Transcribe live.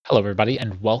Hello, everybody,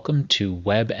 and welcome to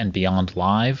Web and Beyond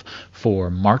Live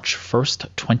for March 1st,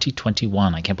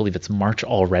 2021. I can't believe it's March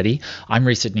already. I'm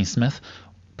Ray Sidney Smith,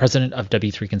 President of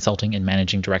W3 Consulting and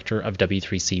Managing Director of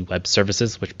W3C Web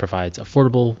Services, which provides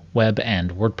affordable web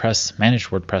and WordPress, managed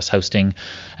WordPress hosting,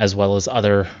 as well as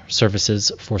other services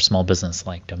for small business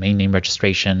like domain name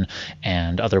registration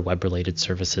and other web-related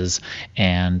services.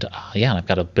 And I've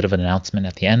got a bit of an announcement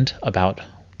at the end about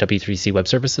W3C Web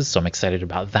Services, so I'm excited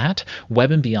about that.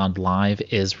 Web and Beyond Live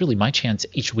is really my chance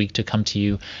each week to come to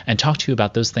you and talk to you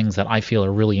about those things that I feel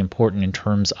are really important in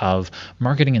terms of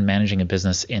marketing and managing a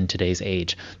business in today's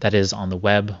age. That is on the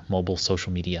web, mobile,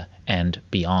 social media, and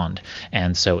beyond.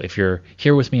 And so if you're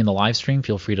here with me in the live stream,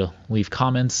 feel free to leave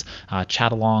comments,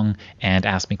 chat along, and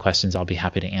ask me questions. I'll be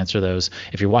happy to answer those.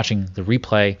 If you're watching the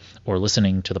replay or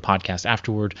listening to the podcast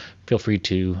afterward, feel free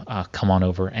to come on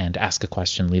over and ask a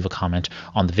question, leave a comment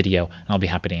on the video, and I'll be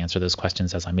happy to answer those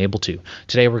questions as I'm able to.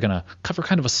 Today we're going to cover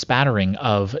kind of a spattering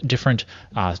of different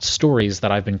stories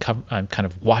that I've been kind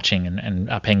of watching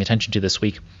and paying attention to this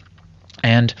week.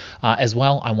 And as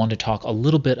well, I want to talk a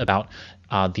little bit about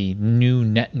the new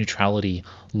net neutrality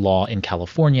law in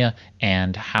California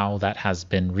and how that has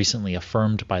been recently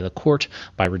affirmed by the court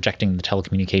by rejecting the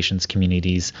telecommunications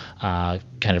community's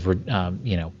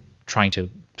trying to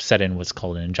set in what's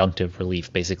called an injunctive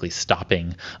relief, basically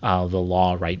stopping the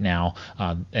law right now.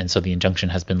 And so the injunction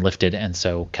has been lifted, and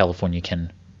so California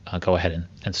can go ahead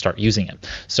and start using it.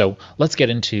 So let's get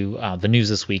into the news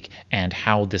this week and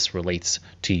how this relates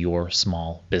to your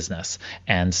small business.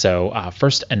 And so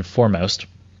first and foremost,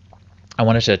 I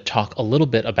wanted to talk a little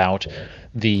bit about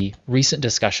the recent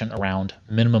discussion around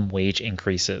minimum wage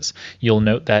increases. You'll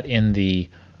note that in the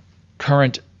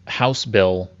current House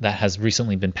bill that has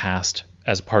recently been passed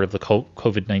as part of the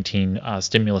COVID-19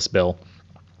 stimulus bill,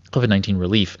 COVID-19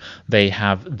 relief, they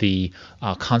have the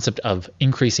concept of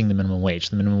increasing the minimum wage.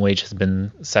 The minimum wage has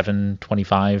been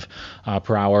 $7.25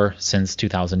 per hour since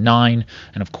 2009,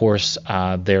 and of course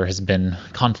there has been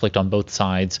conflict on both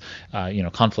sides.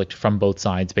 Conflict from both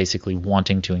sides, basically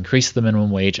wanting to increase the minimum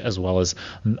wage, as well as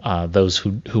those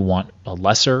who want a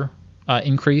lesser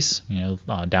increase,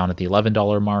 down at the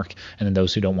 $11 mark, and then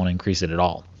those who don't want to increase it at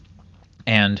all.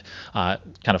 And kind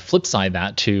of flip side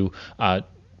that to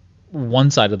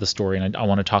one side of the story, and I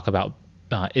want to talk about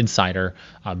Insider,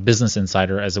 Business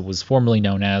Insider, as it was formerly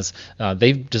known as.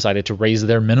 They've decided to raise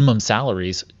their minimum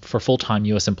salaries for full-time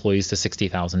U.S. employees to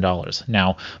 $60,000.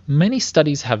 Now, many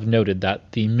studies have noted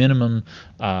that the minimum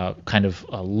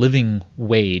living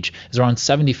wage is around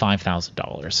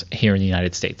 $75,000 here in the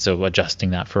United States. So adjusting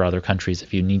that for other countries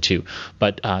if you need to,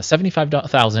 but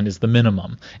 $75,000 is the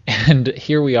minimum. And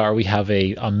here we are. We have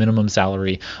a minimum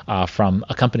salary from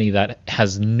a company that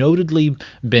has notedly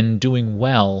been doing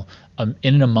well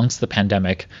in and amongst the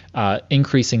pandemic,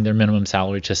 increasing their minimum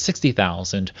salary to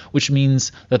 $60,000, which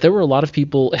means that there were a lot of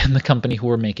people in the company who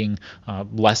were making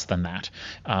less than that.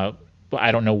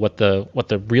 I don't know what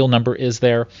the real number is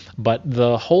there, but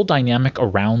the whole dynamic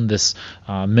around this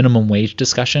minimum wage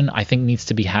discussion, I think, needs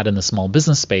to be had in the small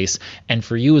business space. And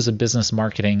for you as a business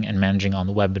marketing and managing on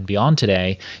the web and beyond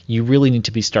today, you really need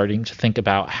to be starting to think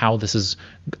about how this is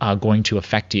going to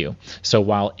affect you. So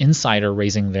while Insider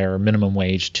raising their minimum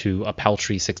wage to a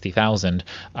paltry $60,000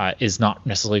 is not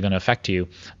necessarily going to affect you,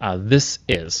 this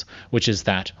is, which is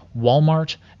that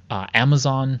Walmart,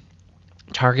 Amazon,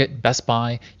 Target, Best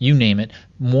Buy, you name it,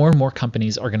 more and more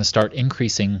companies are going to start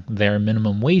increasing their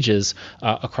minimum wages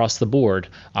across the board.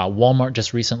 Walmart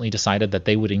just recently decided that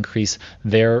they would increase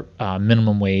their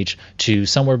minimum wage to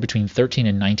somewhere between $13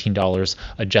 and $19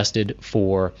 adjusted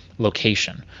for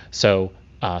location. So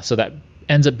that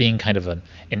ends up being kind of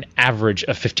an average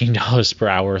of $15 per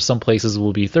hour. Some places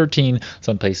will be 13,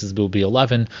 some places will be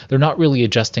 11. They're not really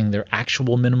adjusting their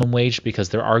actual minimum wage because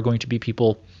there are going to be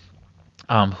people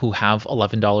who have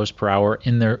 $11 per hour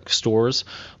in their stores.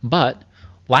 But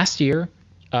last year,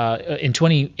 in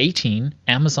 2018,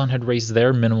 Amazon had raised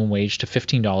their minimum wage to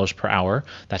 $15 per hour.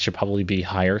 That should probably be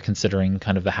higher considering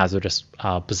kind of the hazardous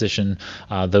position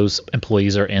those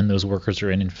employees are in, those workers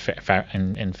are in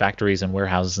factories and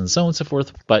warehouses and so on and so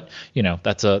forth. But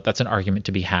that's an argument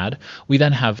to be had. We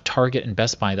then have Target and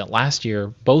Best Buy that last year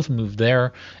both moved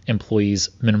their employees'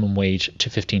 minimum wage to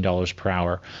 $15 per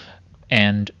hour.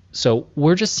 And so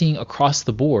we're just seeing across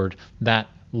the board that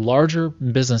larger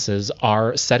businesses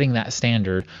are setting that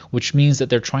standard, which means that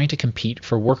they're trying to compete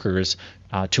for workers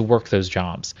to work those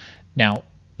jobs. Now,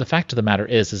 the fact of the matter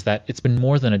is that it's been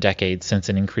more than a decade since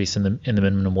an increase in the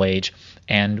minimum wage,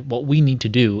 and what we need to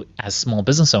do as small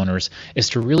business owners is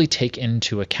to really take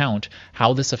into account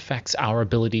how this affects our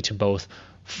ability to both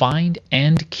find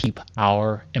and keep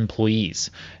our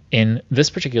employees. In this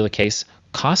particular case,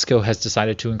 Costco has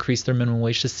decided to increase their minimum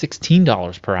wage to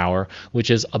 $16 per hour, which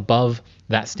is above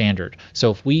that standard.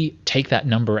 So if we take that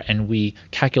number and we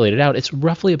calculate it out, it's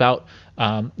roughly about,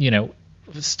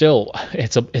 still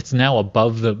it's now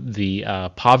above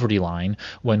the poverty line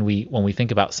when we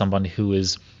think about someone who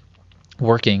is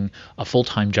working a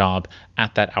full-time job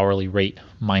at that hourly rate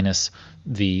minus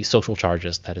the social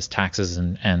charges, that is taxes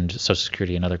and Social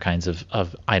Security and other kinds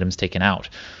of items taken out.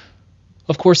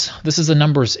 Of course, this is a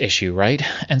numbers issue, right?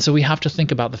 And so we have to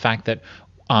think about the fact that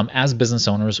as business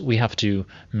owners, we have to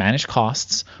manage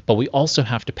costs, but we also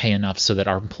have to pay enough so that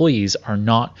our employees are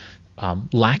not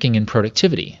lacking in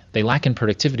productivity. They lack in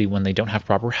productivity when they don't have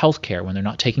proper health care, when they're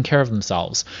not taking care of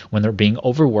themselves, when they're being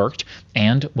overworked,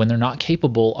 and when they're not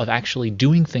capable of actually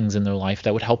doing things in their life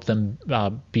that would help them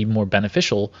be more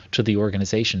beneficial to the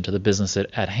organization, to the business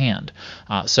at hand.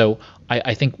 So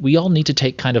I think we all need to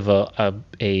take kind of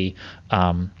a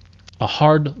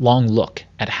hard, long look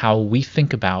at how we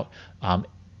think about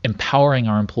empowering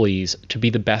our employees to be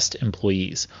the best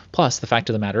employees. Plus, the fact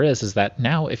of the matter is that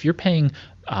now if you're paying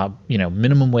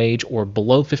minimum wage or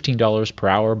below $15 per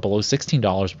hour, below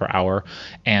 $16 per hour,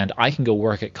 and I can go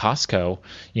work at Costco,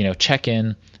 check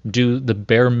in, do the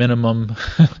bare minimum,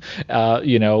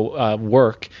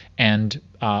 work and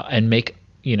make,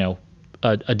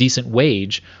 a decent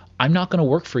wage, I'm not going to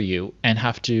work for you and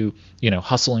have to,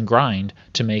 hustle and grind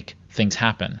to make things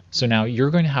happen. So now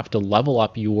you're going to have to level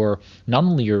up not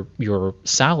only your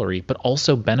salary, but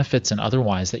also benefits and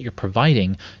otherwise that you're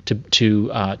providing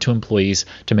to employees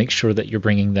to make sure that you're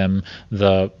bringing them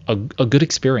a good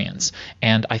experience.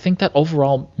 And I think that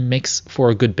overall makes for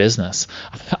a good business.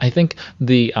 I think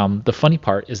the funny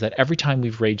part is that every time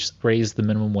we've raised the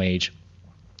minimum wage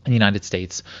in the United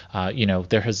States,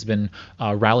 there has been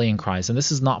rallying cries, and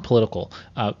this is not political.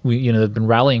 There have been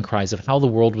rallying cries of how the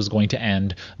world was going to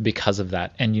end because of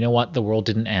that. And you know what? The world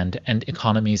didn't end, and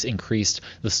economies increased,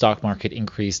 the stock market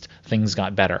increased, things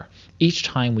got better. Each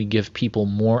time we give people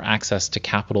more access to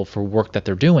capital for work that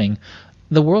they're doing,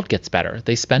 the world gets better.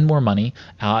 They spend more money.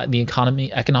 The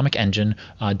economic engine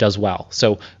does well.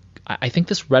 So I think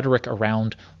this rhetoric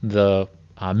around the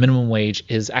minimum wage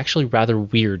is actually rather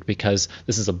weird because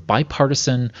this is a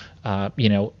bipartisan,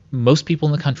 most people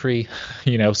in the country,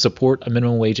 support a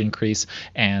minimum wage increase.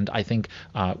 And I think,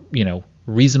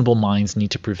 reasonable minds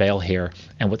need to prevail here.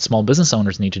 And what small business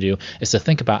owners need to do is to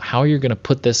think about how you're going to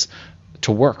put this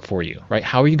to work for you, right?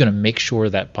 How are you going to make sure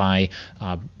that by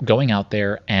going out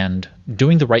there and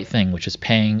doing the right thing, which is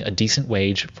paying a decent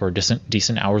wage for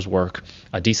decent hours work,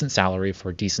 a decent salary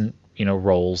for decent,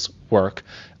 roles work,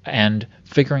 and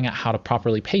figuring out how to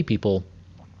properly pay people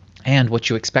and what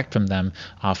you expect from them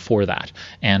for that.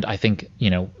 And I think,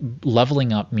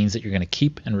 leveling up means that you're going to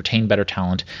keep and retain better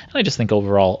talent. And I just think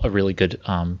overall a really good,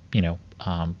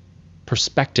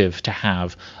 perspective to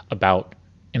have about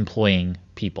employing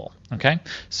people. Okay,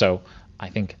 so I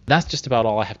think that's just about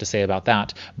all I have to say about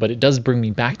that, but it does bring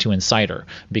me back to Insider,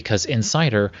 because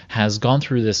Insider has gone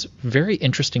through this very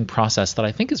interesting process that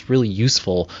I think is really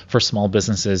useful for small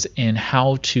businesses in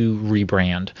how to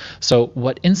rebrand. So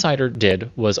what Insider did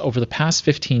was, over the past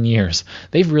 15 years,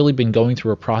 they've really been going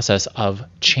through a process of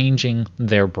changing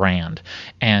their brand,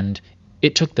 and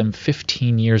it took them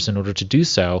 15 years in order to do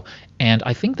so, and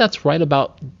I think that's right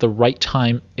about the right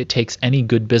time it takes any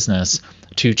good business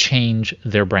to change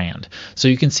their brand. So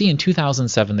you can see in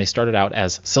 2007, they started out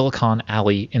as Silicon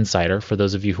Alley Insider. For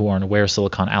those of you who aren't aware,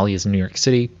 Silicon Alley is in New York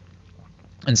City.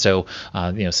 And so,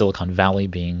 Silicon Valley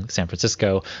being San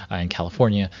Francisco in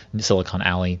California, Silicon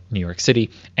Alley, New York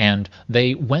City. And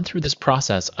they went through this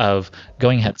process of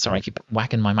going ahead. Sorry, I keep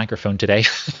whacking my microphone today.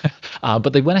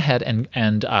 But they went ahead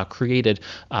and created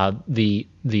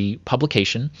the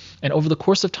publication. And over the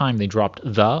course of time, they dropped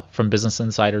the from Business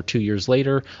Insider 2 years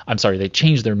later. I'm sorry, they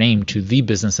changed their name to the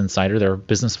Business Insider, their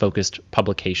business-focused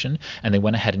publication. And they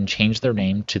went ahead and changed their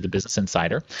name to the Business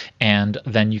Insider. And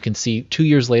then you can see 2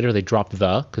 years later, they dropped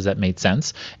the, because that made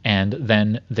sense. And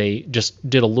then they just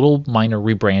did a little minor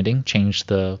rebranding, changed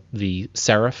the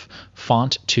serif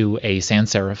font to a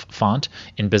sans serif font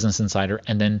in Business Insider.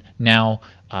 And then now,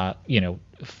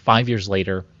 5 years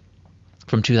later,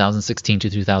 from 2016 to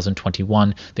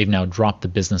 2021, they've now dropped the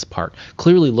business part,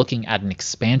 clearly looking at an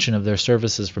expansion of their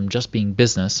services from just being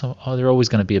business. So, they're always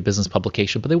going to be a business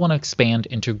publication, but they want to expand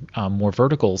into more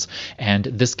verticals, and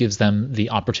this gives them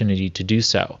the opportunity to do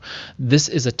so. This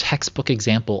is a textbook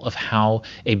example of how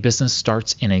a business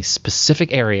starts in a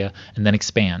specific area and then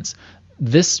expands.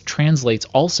 This translates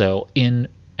also in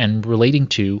and relating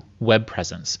to web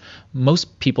presence.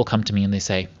 Most people come to me and they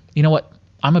say, you know what?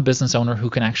 I'm a business owner who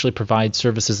can actually provide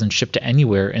services and ship to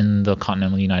anywhere in the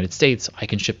continental United States. I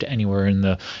can ship to anywhere in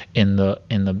the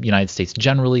United States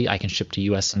generally. I can ship to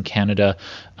U.S. and Canada,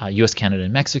 U.S., Canada,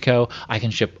 and Mexico. I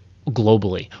can ship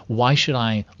globally. Why should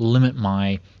I limit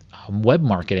my web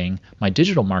marketing, my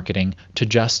digital marketing, to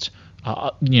just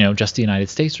just the United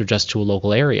States or just to a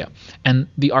local area? And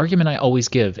the argument I always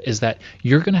give is that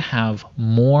you're going to have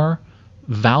more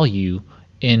value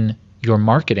in your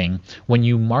marketing when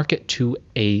you market to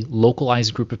a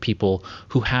localized group of people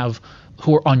who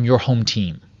are on your home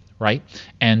team, right?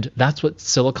 And that's what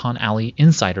Silicon Alley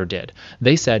Insider did.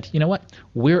 They said, you know what?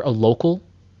 We're a local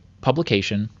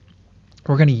publication.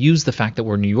 We're going to use the fact that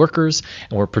we're New Yorkers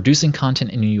and we're producing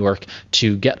content in New York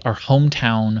to get our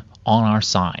hometown on our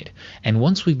side. And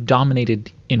once we've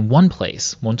dominated in one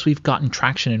place, once we've gotten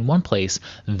traction in one place,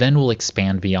 then we'll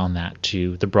expand beyond that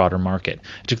to the broader market.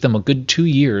 It took them a good 2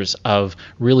 years of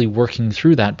really working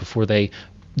through that before they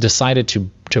decided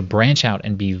to branch out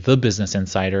and be the Business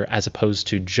Insider, as opposed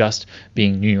to just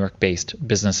being New York-based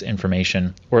business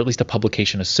information, or at least a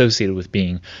publication associated with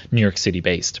being New York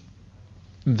City-based.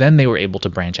 Then they were able to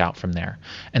branch out from there.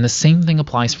 And the same thing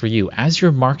applies for you. As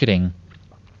you're marketing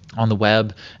on the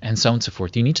web and so on and so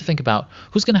forth, you need to think about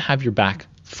who's going to have your back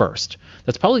first.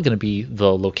 That's probably going to be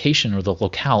the location or the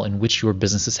locale in which your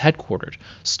business is headquartered.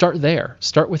 Start there.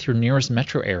 Start with your nearest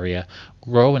metro area,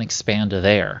 grow and expand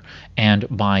there. And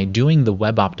by doing the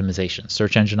web optimization,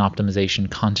 search engine optimization,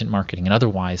 content marketing, and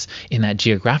otherwise in that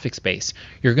geographic space,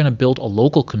 you're going to build a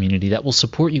local community that will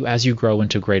support you as you grow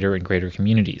into greater and greater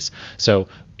communities. So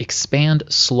expand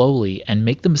slowly and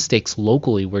make the mistakes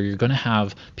locally where you're going to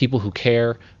have people who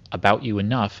care about you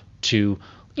enough to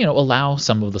allow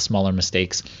some of the smaller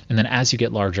mistakes. And then as you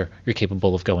get larger, you're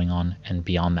capable of going on and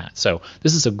beyond that. So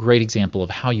this is a great example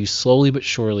of how you slowly but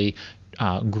surely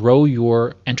grow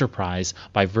your enterprise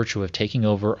by virtue of taking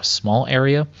over a small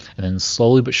area and then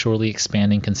slowly but surely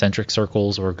expanding concentric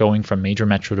circles or going from major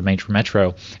metro to major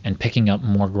metro and picking up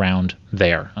more ground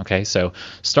there. Okay, so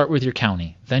start with your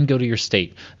county, then go to your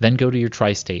state, then go to your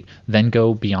tri-state, then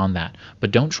go beyond that.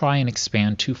 But don't try and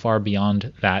expand too far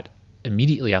beyond that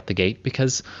immediately out the gate,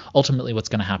 because ultimately what's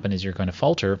going to happen is you're going to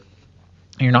falter.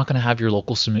 You're not going to have your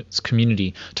local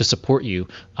community to support you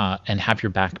and have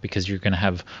your back, because you're going to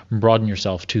have broadened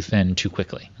yourself too thin too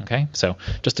quickly. Okay, so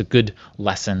just a good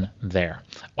lesson there.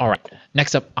 All right,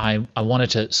 next up, I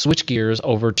wanted to switch gears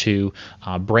over to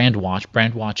Brandwatch.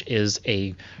 Brandwatch is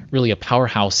really a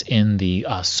powerhouse in the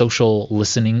social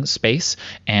listening space,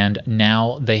 and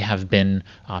now they have been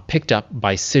picked up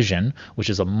by Cision, which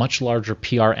is a much larger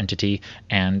PR entity,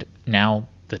 and now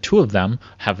the two of them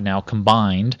have now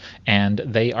combined, and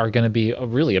they are going to be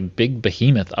really a big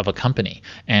behemoth of a company.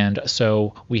 And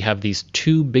so we have these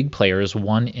two big players,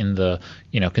 one in the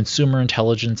consumer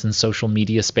intelligence and social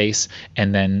media space,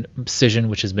 and then Cision,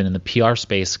 which has been in the PR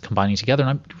space, combining together. And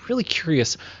I'm really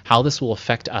curious how this will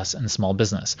affect us in small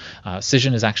business.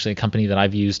 Cision is actually a company that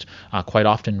I've used quite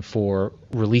often for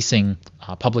releasing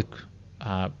public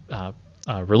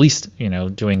released,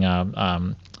 doing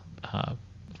what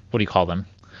do you call them?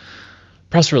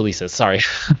 Press releases, sorry.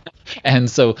 And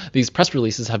so these press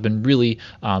releases have been really,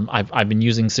 I've been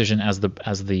using Cision as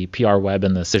the PR web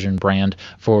and the Cision brand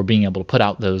for being able to put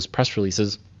out those press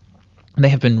releases. And they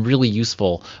have been really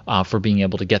useful for being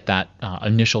able to get that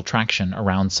initial traction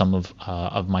around some of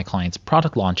my clients'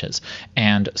 product launches.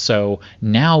 And so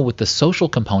now with the social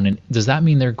component, does that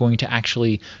mean they're going to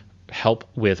actually help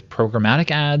with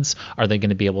programmatic ads? Are they going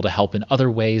to be able to help in other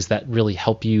ways that really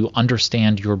help you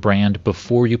understand your brand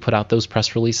before you put out those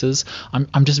press releases?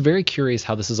 I'm just very curious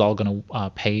how this is all going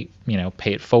to pay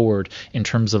it forward in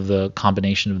terms of the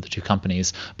combination of the two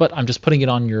companies. But I'm just putting it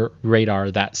on your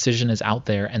radar that Cision is out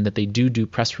there and that they do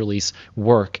press release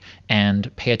work,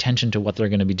 and pay attention to what they're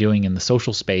going to be doing in the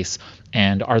social space.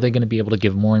 And are they going to be able to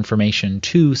give more information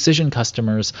to Cision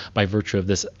customers by virtue of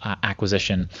this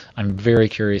acquisition? I'm very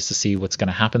curious to see what's going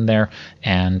to happen there,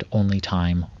 and only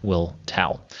time will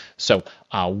tell. So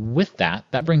with that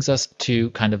brings us to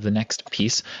kind of the next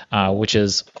piece, which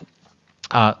is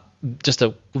just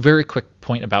a very quick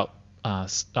point about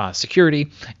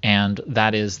security, and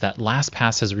that is that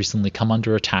LastPass has recently come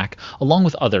under attack, along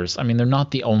with others. I mean, they're not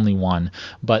the only one,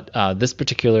 but this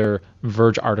particular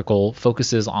Verge article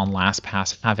focuses on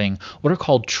LastPass having what are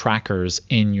called trackers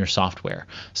in your software.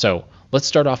 So let's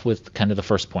start off with kind of the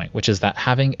first point, which is that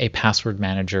having a password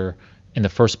manager in the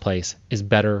first place is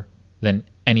better than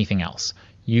anything else.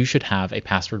 you should have a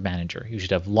password manager. You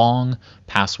should have long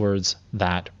passwords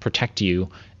that protect you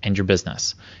and your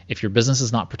business. If your business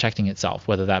is not protecting itself,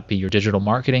 whether that be your digital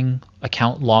marketing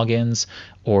account logins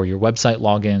or your website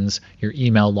logins, your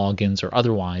email logins, or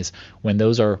otherwise, when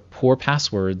those are poor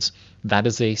passwords, that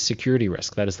is a security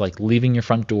risk. That is like leaving your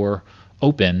front door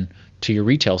open to your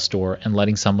retail store and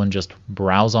letting someone just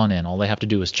browse on in. All they have to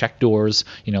do is check doors,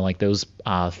 like those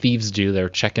thieves do. They're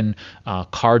checking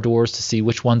car doors to see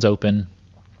which one's open,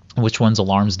 which one's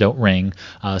alarms don't ring.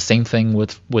 Same thing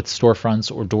with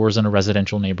storefronts or doors in a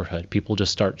residential neighborhood. People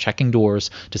just start checking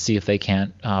doors to see if they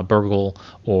can't burgle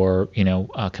or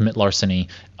commit larceny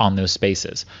on those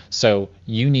spaces. So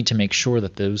you need to make sure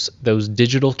that those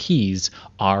digital keys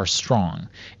are strong,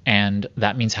 and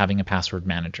that means having a password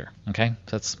manager. Okay,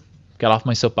 that's got off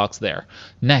my soapbox there.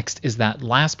 Next is that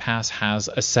LastPass has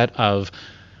a set of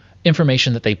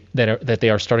information that they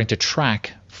are starting to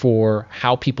track for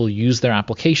how people use their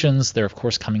applications. They're of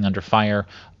course coming under fire,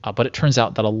 but it turns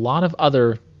out that a lot of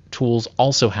other tools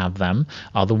also have them.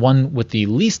 The one with the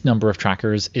least number of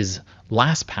trackers is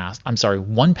LastPass.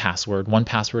 1Password.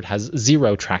 1Password has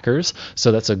 0 trackers,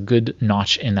 so that's a good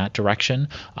notch in that direction.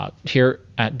 Here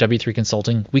at W3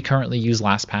 Consulting, we currently use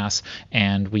LastPass,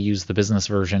 and we use the business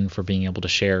version for being able to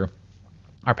share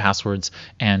our passwords,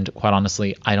 and quite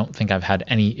honestly, I don't think I've had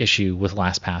any issue with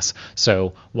LastPass.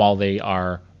 So while they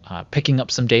are picking up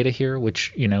some data here,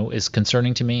 which is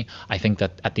concerning to me, I think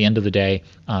that at the end of the day,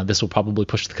 this will probably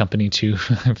push the company to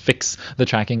fix the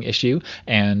tracking issue.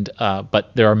 And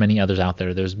but there are many others out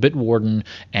there. There's Bitwarden,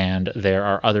 and there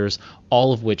are others,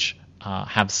 all of which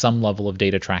have some level of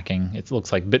data tracking. It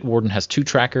looks like Bitwarden has 2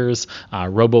 trackers,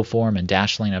 RoboForm and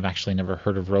Dashlane. I've actually never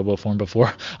heard of RoboForm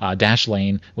before.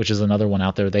 Dashlane, which is another one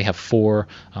out there, they have 4.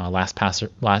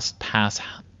 LastPass,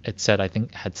 it said, I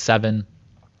think, had 7.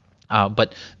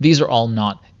 But these are all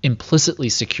not implicitly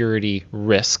security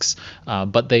risks,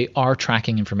 but they are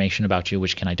tracking information about you,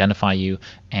 which can identify you.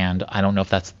 And I don't know if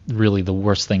that's really the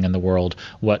worst thing in the world.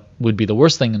 What would be the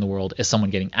worst thing in the world is someone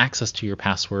getting access to your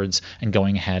passwords and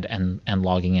going ahead and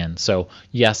logging in. So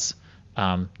yes,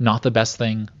 not the best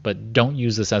thing, but don't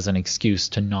use this as an excuse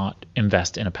to not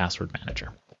invest in a password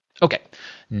manager. Okay,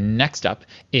 next up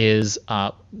is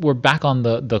we're back on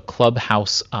the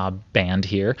Clubhouse band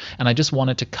here, and I just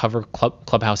wanted to cover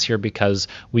Clubhouse here because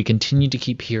we continue to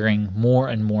keep hearing more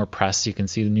and more press. You can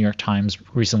see the New York Times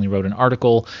recently wrote an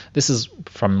article. This is,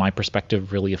 from my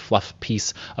perspective, really a fluff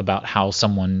piece about how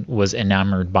someone was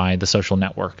enamored by the social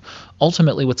network.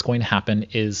 Ultimately, what's going to happen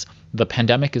is the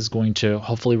pandemic is going to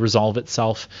hopefully resolve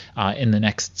itself in the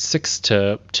next 6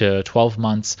 to 12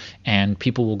 months, and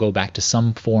people will go back to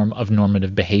some form of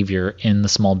normative behavior in the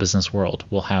small business world.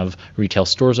 We'll have retail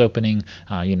stores opening.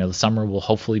 The summer will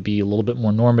hopefully be a little bit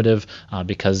more normative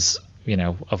because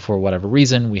for whatever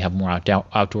reason, we have more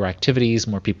outdoor activities.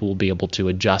 More people will be able to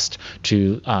adjust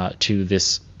to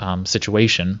this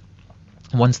situation.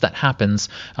 Once that happens,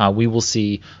 we will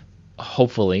see,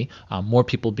 hopefully, more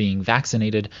people being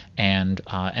vaccinated, and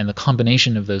the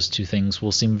combination of those two things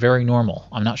will seem very normal.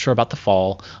 I'm not sure about the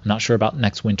fall. I'm not sure about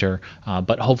next winter,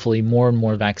 but hopefully more and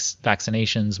more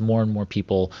vaccinations, more and more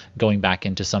people going back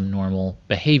into some normal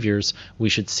behaviors, we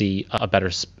should see a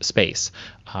better space.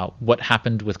 What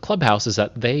happened with Clubhouse is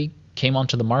that they came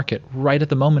onto the market right at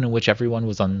the moment in which everyone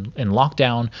was in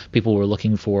lockdown. People were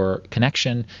looking for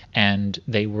connection, and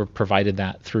they were provided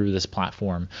that through this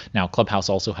platform. Now, Clubhouse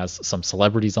also has some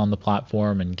celebrities on the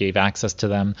platform and gave access to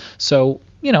them. So,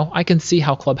 I can see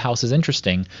how Clubhouse is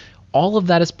interesting. All of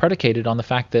that is predicated on the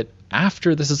fact that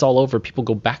after this is all over, people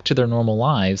go back to their normal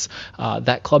lives,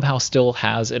 that Clubhouse still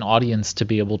has an audience to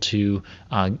be able to,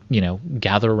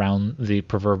 gather around the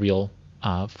proverbial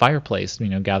fireplace,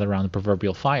 gather around the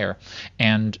proverbial fire.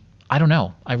 And I don't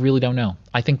know. I really don't know.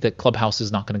 I think that Clubhouse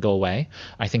is not going to go away.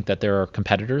 I think that there are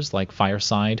competitors like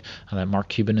Fireside that Mark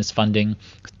Cuban is funding,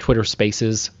 Twitter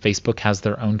Spaces, Facebook has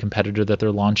their own competitor that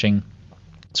they're launching.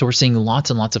 So we're seeing lots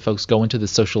and lots of folks go into the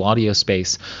social audio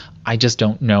space. I just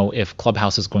don't know if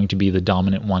Clubhouse is going to be the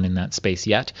dominant one in that space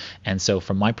yet. And so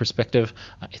from my perspective,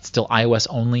 it's still iOS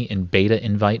only and beta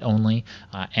invite only.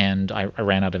 And I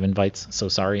ran out of invites, so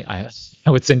sorry. I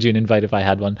would send you an invite if I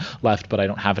had one left, but I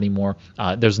don't have any more.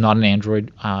 There's not an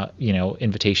Android,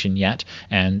 invitation yet,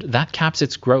 and that caps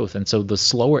its growth. And so the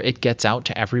slower it gets out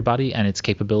to everybody and its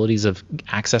capabilities of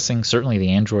accessing certainly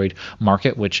the Android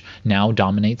market, which now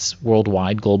dominates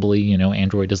worldwide globally.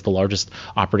 Android is the largest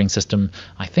operating system,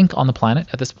 I think, on the planet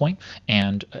at this point,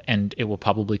 and it will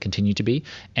probably continue to be,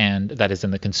 and that is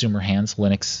in the consumer hands.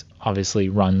 Linux obviously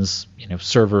runs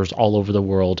servers all over the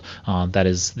world. That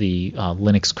is the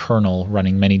Linux kernel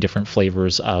running many different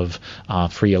flavors of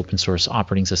free open source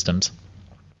operating systems.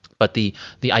 But the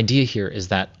idea here is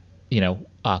that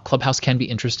Clubhouse can be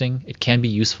interesting. It can be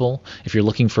useful if you're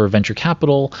looking for venture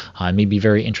capital. It may be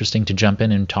very interesting to jump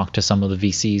in and talk to some of the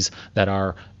VCs that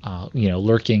are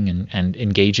lurking and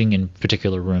engaging in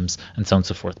particular rooms and so on and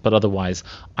so forth. But otherwise,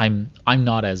 I'm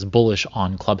not as bullish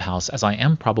on Clubhouse as I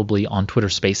am probably on Twitter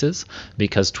Spaces,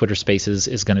 because Twitter Spaces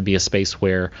is going to be a space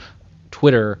where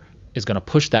Twitter is going to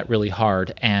push that really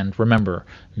hard. And remember,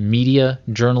 media,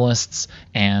 journalists,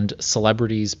 and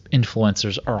celebrities,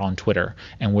 influencers are on Twitter.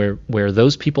 And where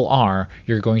those people are,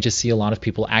 you're going to see a lot of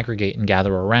people aggregate and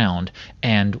gather around.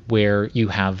 And where you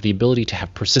have the ability to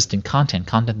have persistent content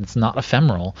that's not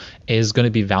ephemeral, is going to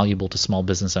be valuable to small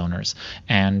business owners.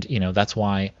 And that's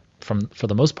why, for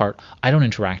the most part, I don't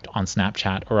interact on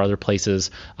Snapchat or other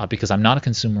places because I'm not a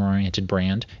consumer-oriented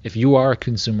brand. If you are a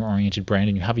consumer-oriented brand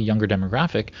and you have a younger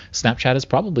demographic, Snapchat is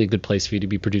probably a good place for you to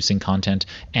be producing content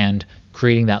and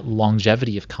creating that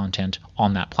longevity of content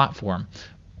on that platform.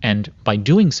 And by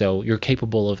doing so, you're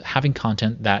capable of having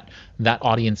content that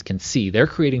audience can see. They're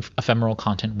creating ephemeral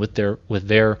content with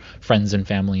their friends and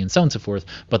family and so on and so forth,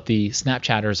 but the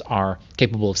Snapchatters are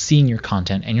capable of seeing your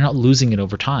content, and you're not losing it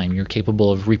over time. You're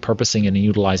capable of repurposing it and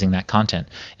utilizing that content.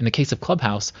 In the case of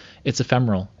Clubhouse, it's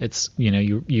ephemeral. It's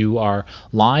you are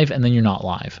live and then you're not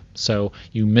live, so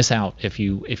you miss out if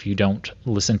you don't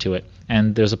listen to it.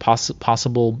 And there's a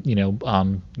possible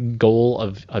goal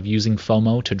of using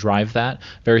FOMO to drive that,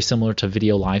 very similar to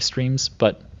video live streams,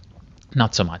 but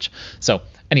not so much. So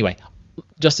anyway,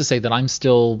 just to say that I'm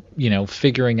still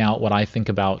figuring out what I think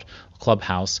about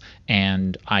Clubhouse,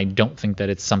 and I don't think that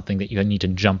it's something that you need to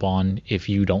jump on if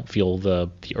you don't feel the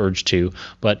urge to.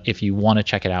 But if you want to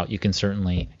check it out, you can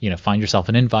certainly find yourself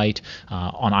an invite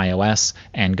on iOS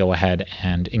and go ahead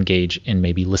and engage in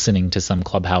maybe listening to some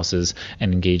Clubhouses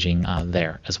and engaging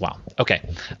there as well. Okay,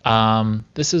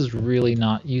 this is really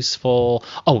not useful.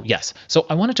 Oh yes, so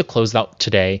I wanted to close out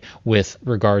today with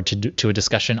regard to a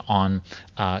discussion on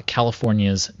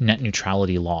California's net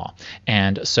neutrality law.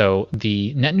 And so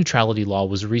the net neutrality law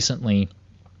was recently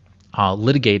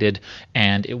litigated,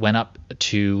 and it went up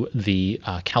to the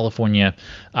California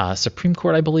Supreme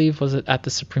Court, I believe. Was it at the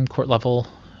Supreme Court level?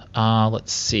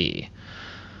 Let's see.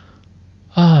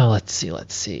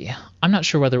 Let's see. I'm not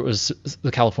sure whether it was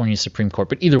the California Supreme Court,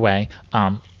 but either way,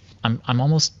 I'm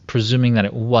almost presuming that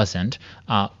it wasn't.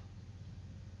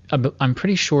 I'm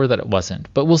pretty sure that it wasn't,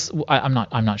 but I'm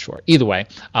not sure. Either way,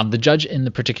 the judge in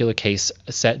the particular case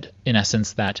said, in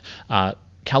essence, that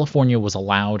California was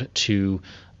allowed to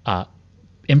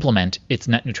implement its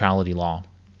net neutrality law,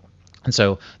 and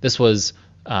so this was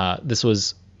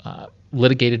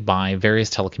litigated by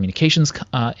various telecommunications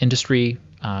industry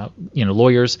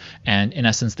lawyers, and in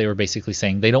essence, they were basically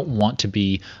saying they don't want to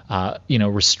be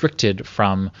restricted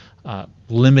from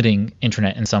limiting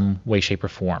internet in some way, shape, or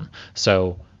form.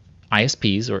 So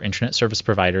ISPs, or internet service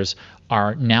providers,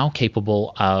 are now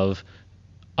capable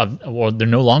or they're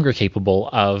no longer capable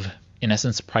of, in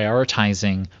essence,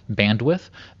 prioritizing bandwidth.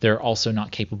 They're also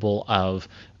not capable of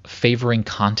favoring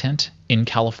content in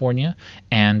California,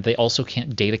 and they also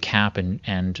can't data cap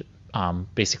and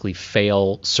basically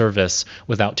fail service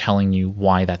without telling you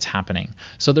why that's happening.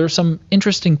 So there are some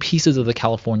interesting pieces of the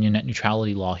California net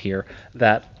neutrality law here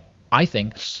that I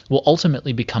think will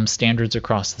ultimately become standards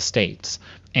across the states,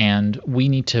 and we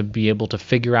need to be able to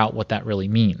figure out what that really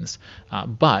means.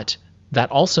 But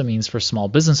that also means for small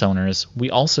business owners, we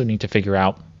also need to figure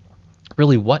out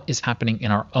really what is happening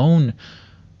in our own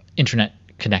internet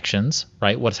connections,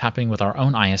 right? What's happening with our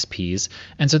own ISPs.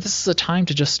 And so this is a time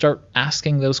to just start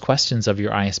asking those questions of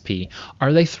your ISP.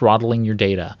 Are they throttling your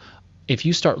data? If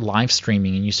you start live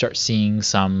streaming and you start seeing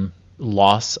some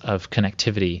loss of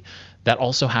connectivity, that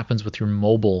also happens with your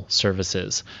mobile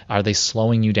services. Are they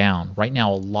slowing you down? Right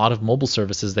now, a lot of mobile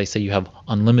services, they say you have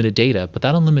unlimited data, but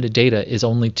that unlimited data is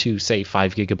only to, say,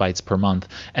 5 gigabytes per month,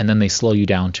 and then they slow you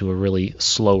down to a really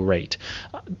slow rate.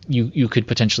 You could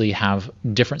potentially have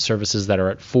different services that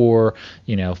are at 4,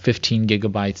 15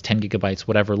 gigabytes, 10 gigabytes,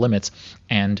 whatever limits,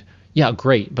 and yeah,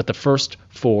 great, but the first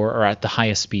 4 are at the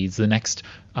highest speeds, the next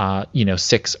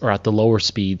 6 are at the lower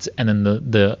speeds, and then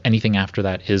the anything after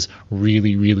that is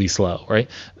really, really slow, right?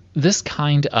 This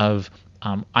kind of,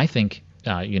 I think,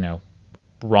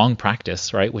 wrong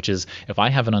practice, right? Which is, if I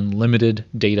have an unlimited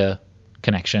data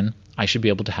connection, I should be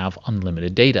able to have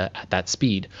unlimited data at that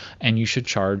speed, and you should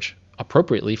charge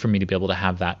appropriately for me to be able to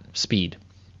have that speed.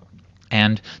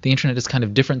 And the internet is kind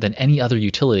of different than any other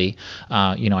utility.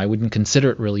 I wouldn't consider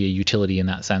it really a utility in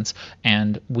that sense.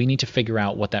 And we need to figure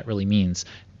out what that really means.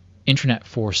 Internet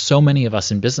for so many of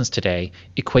us in business today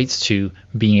equates to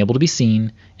being able to be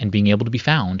seen and being able to be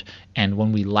found. And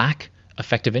when we lack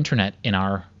effective internet in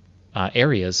our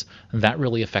areas, that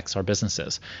really affects our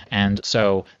businesses. And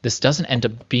so this doesn't end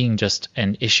up being just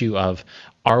an issue of,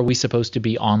 are we supposed to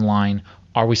be online?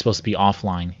 Are we supposed to be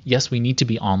offline? Yes, we need to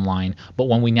be online, but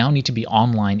when we now need to be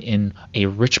online in a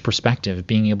rich perspective,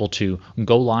 being able to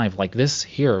go live like this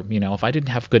here, if I didn't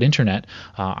have good internet,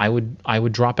 I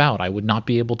would drop out. I would not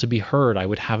be able to be heard. I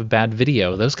would have bad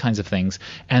video, those kinds of things,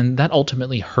 and that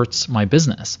ultimately hurts my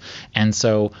business. And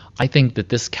so I think that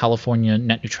this California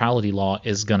net neutrality law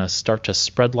is going to start to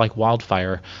spread like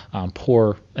wildfire.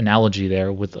 Poor analogy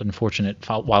there with unfortunate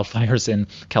wildfires in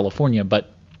California, but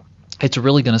it's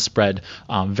really going to spread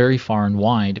very far and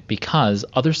wide, because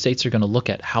other states are going to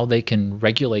look at how they can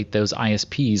regulate those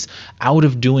ISPs out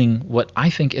of doing what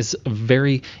I think is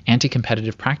very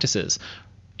anti-competitive practices.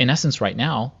 In essence, right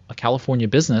now, a California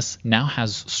business now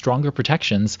has stronger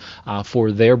protections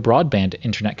for their broadband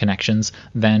internet connections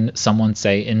than someone,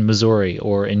 say, in Missouri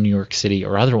or in New York City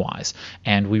or otherwise.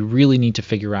 And we really need to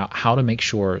figure out how to make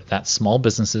sure that small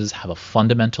businesses have a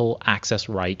fundamental access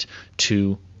right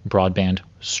to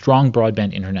strong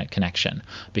broadband internet connection,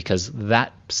 because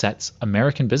that sets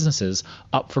American businesses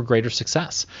up for greater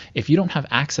success. If you don't have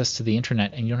access to the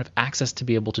internet and you don't have access to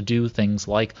be able to do things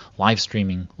like live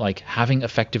streaming, like having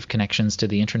effective connections to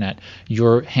the internet,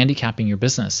 you're handicapping your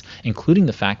business, including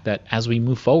the fact that as we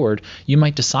move forward, you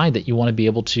might decide that you want to be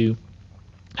able to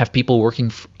have people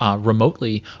working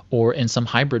remotely or in some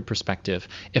hybrid perspective.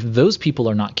 If those people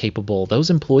are not capable, those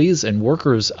employees and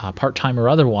workers, part-time or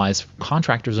otherwise,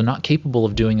 contractors are not capable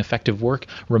of doing effective work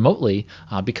remotely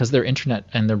because their internet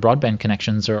and their broadband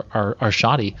connections are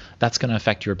shoddy, that's going to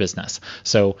affect your business.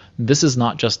 So this is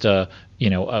not just a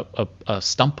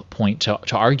stump point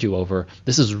to argue over.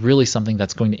 This is really something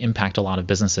that's going to impact a lot of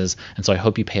businesses. And so I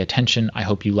hope you pay attention. I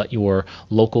hope you let your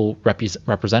local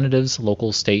representatives,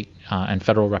 local, state, and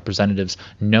federal representatives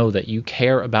know that you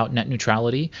care about net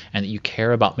neutrality and that you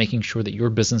care about making sure that your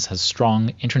business has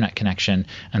strong internet connection,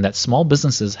 and that small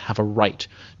businesses have a right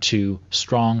to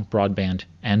strong broadband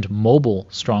and mobile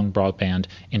strong broadband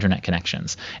internet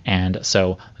connections. And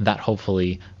so that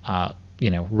hopefully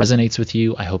resonates with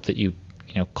you. I hope that you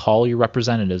call your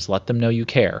representatives, let them know you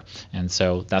care. And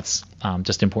so that's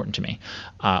just important to me.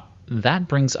 That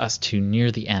brings us to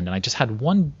near the end. And I just had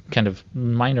one kind of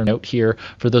minor note here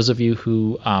for those of you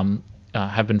who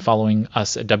have been following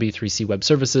us at W3C Web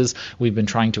Services. We've been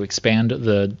trying to expand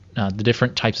the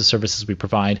different types of services we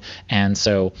provide. And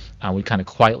so we kind of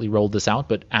quietly rolled this out.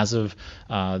 But as of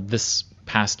this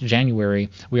past January,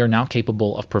 we are now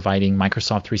capable of providing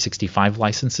Microsoft 365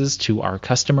 licenses to our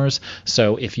customers.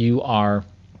 So if you are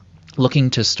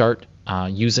looking to start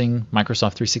using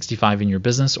Microsoft 365 in your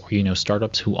business, or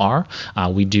startups who are,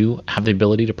 we do have the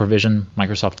ability to provision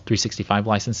Microsoft 365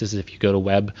 licenses. If you go to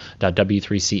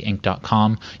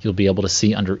web.w3cinc.com, you'll be able to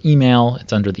see under email,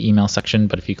 it's under the email section,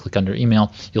 but if you click under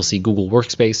email, you'll see Google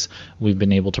Workspace. We've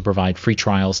been able to provide free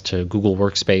trials to Google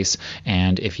Workspace,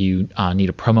 and if you need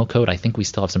a promo code, I think we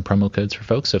still have some promo codes for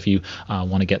folks. So if you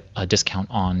want to get a discount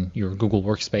on your Google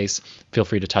Workspace, feel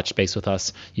free to touch base with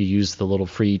us. You use the little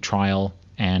free trial,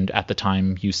 and at the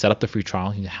time you set up the free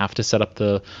trial, you have to set up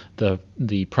the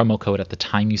promo code at the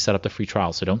time you set up the free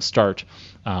trial. So don't start,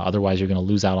 otherwise you're going to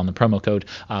lose out on the promo code.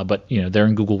 But they're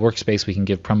in Google Workspace. We can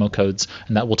give promo codes,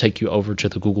 and that will take you over to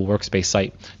the Google Workspace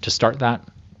site to start that.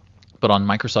 But on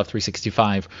Microsoft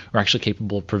 365, we're actually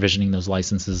capable of provisioning those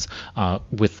licenses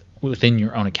within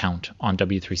your own account on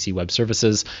W3C Web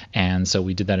Services. And so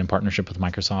we did that in partnership with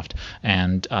Microsoft.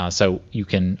 And so you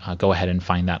can go ahead and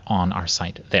find that on our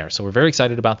site there. So we're very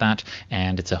excited about that.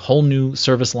 And it's a whole new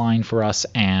service line for us.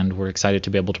 And we're excited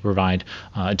to be able to provide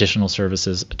additional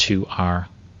services to our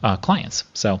clients.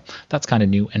 So that's kind of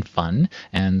new and fun.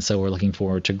 And so we're looking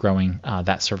forward to growing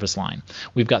that service line.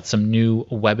 We've got some new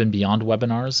Web and Beyond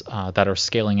webinars that are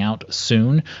scaling out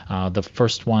soon. The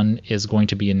first one is going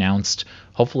to be announced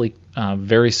hopefully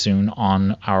very soon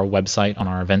on our website, on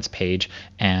our events page.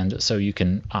 And so you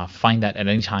can find that at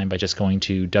any time by just going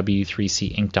to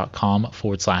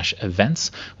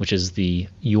w3cinc.com/events, which is the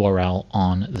URL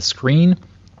on the screen.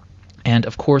 And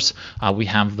of course, we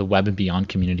have the Web and Beyond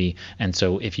community. And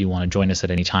so if you want to join us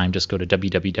at any time, just go to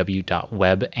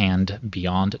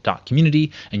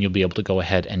www.webandbeyond.community, and you'll be able to go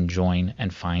ahead and join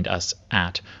and find us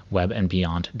at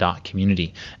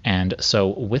webandbeyond.community. And so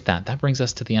with that, that brings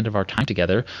us to the end of our time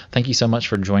together. Thank you so much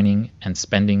for joining and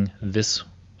spending this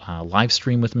live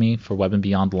stream with me for Web and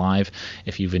Beyond Live.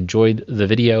 If you've enjoyed the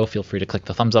video, feel free to click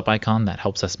the thumbs up icon. That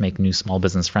helps us make new small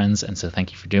business friends, and so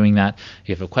thank you for doing that. If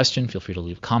you have a question, feel free to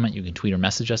leave a comment. You can tweet or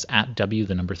message us at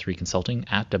W3Consulting,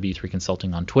 at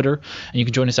W3Consulting on Twitter, and you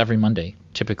can join us every Monday,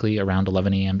 typically around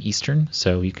 11 a.m. Eastern,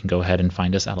 so you can go ahead and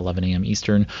find us at 11 a.m.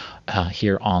 Eastern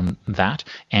here on that.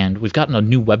 And we've gotten a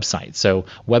new website, so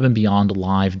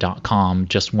webandbeyondlive.com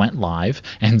just went live,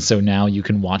 and so now you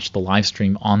can watch the live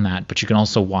stream on that, but you can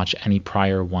also watch any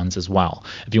prior ones as well.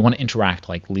 If you want to interact,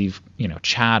 like leave,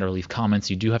 chat or leave comments,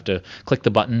 you do have to click the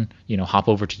button, hop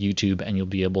over to YouTube, and you'll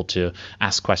be able to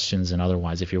ask questions. And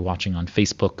otherwise, if you're watching on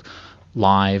Facebook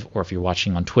Live or if you're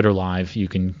watching on Twitter Live, you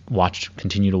can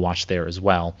continue to watch there as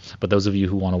well. But those of you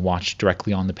who want to watch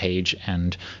directly on the page,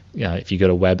 and if you go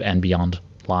to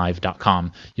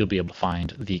webandbeyondlive.com, you'll be able to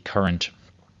find the current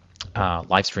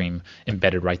live stream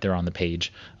embedded right there on the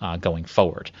page going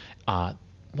forward.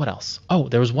 What else? Oh,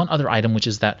 there was one other item, which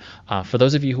is that for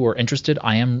those of you who are interested,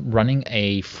 I am running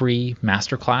a free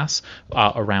masterclass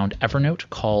around Evernote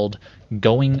called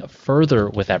Going Further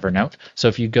with Evernote. So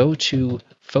if you go to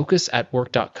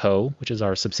focusatwork.co, which is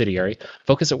our subsidiary,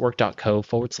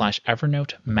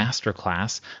 focusatwork.co/Evernote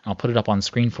Masterclass, and I'll put it up on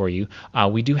screen for you.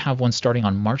 We do have one starting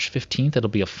on March 15th. It'll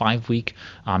be a 5-week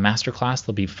masterclass.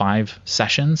 There'll be 5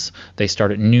 sessions. They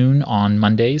start at noon on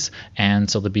Mondays, and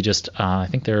so there'll be just, I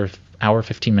think they're hour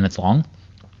 15 minutes long,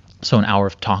 so an hour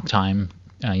of talk time,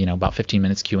 about 15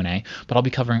 minutes Q&A, but I'll be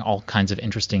covering all kinds of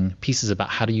interesting pieces about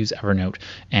how to use Evernote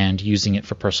and using it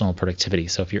for personal productivity.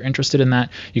 So if you're interested in that,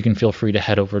 you can feel free to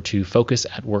head over to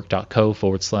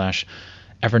focusatwork.co/Evernote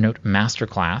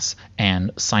Masterclass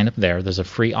and sign up there. There's a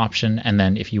free option. And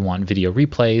then if you want video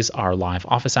replays, our live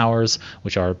office hours,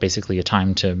 which are basically a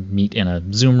time to meet in a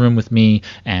Zoom room with me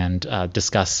and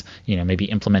discuss, maybe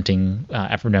implementing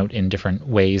Evernote in different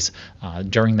ways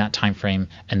during that time frame.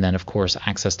 And then, of course,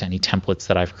 access to any templates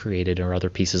that I've created or other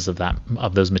pieces of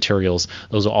those materials.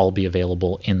 Those will all be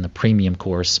available in the premium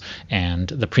course. And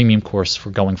the premium course for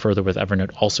Going Further with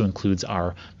Evernote also includes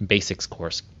our basics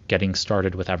course, Getting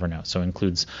Started with Evernote. So it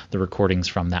includes the recordings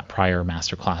from that prior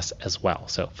masterclass as well.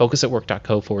 So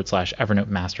focusatwork.co/Evernote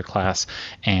Masterclass,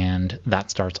 and that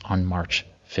starts on March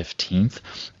 15th.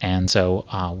 And so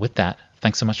with that,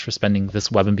 thanks so much for spending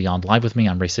this Web and Beyond Live with me.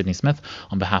 I'm Ray Sidney Smith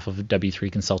on behalf of W3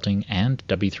 Consulting and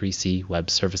W3C Web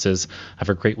Services. Have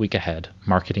a great week ahead,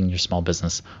 marketing your small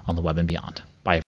business on the Web and Beyond. Bye.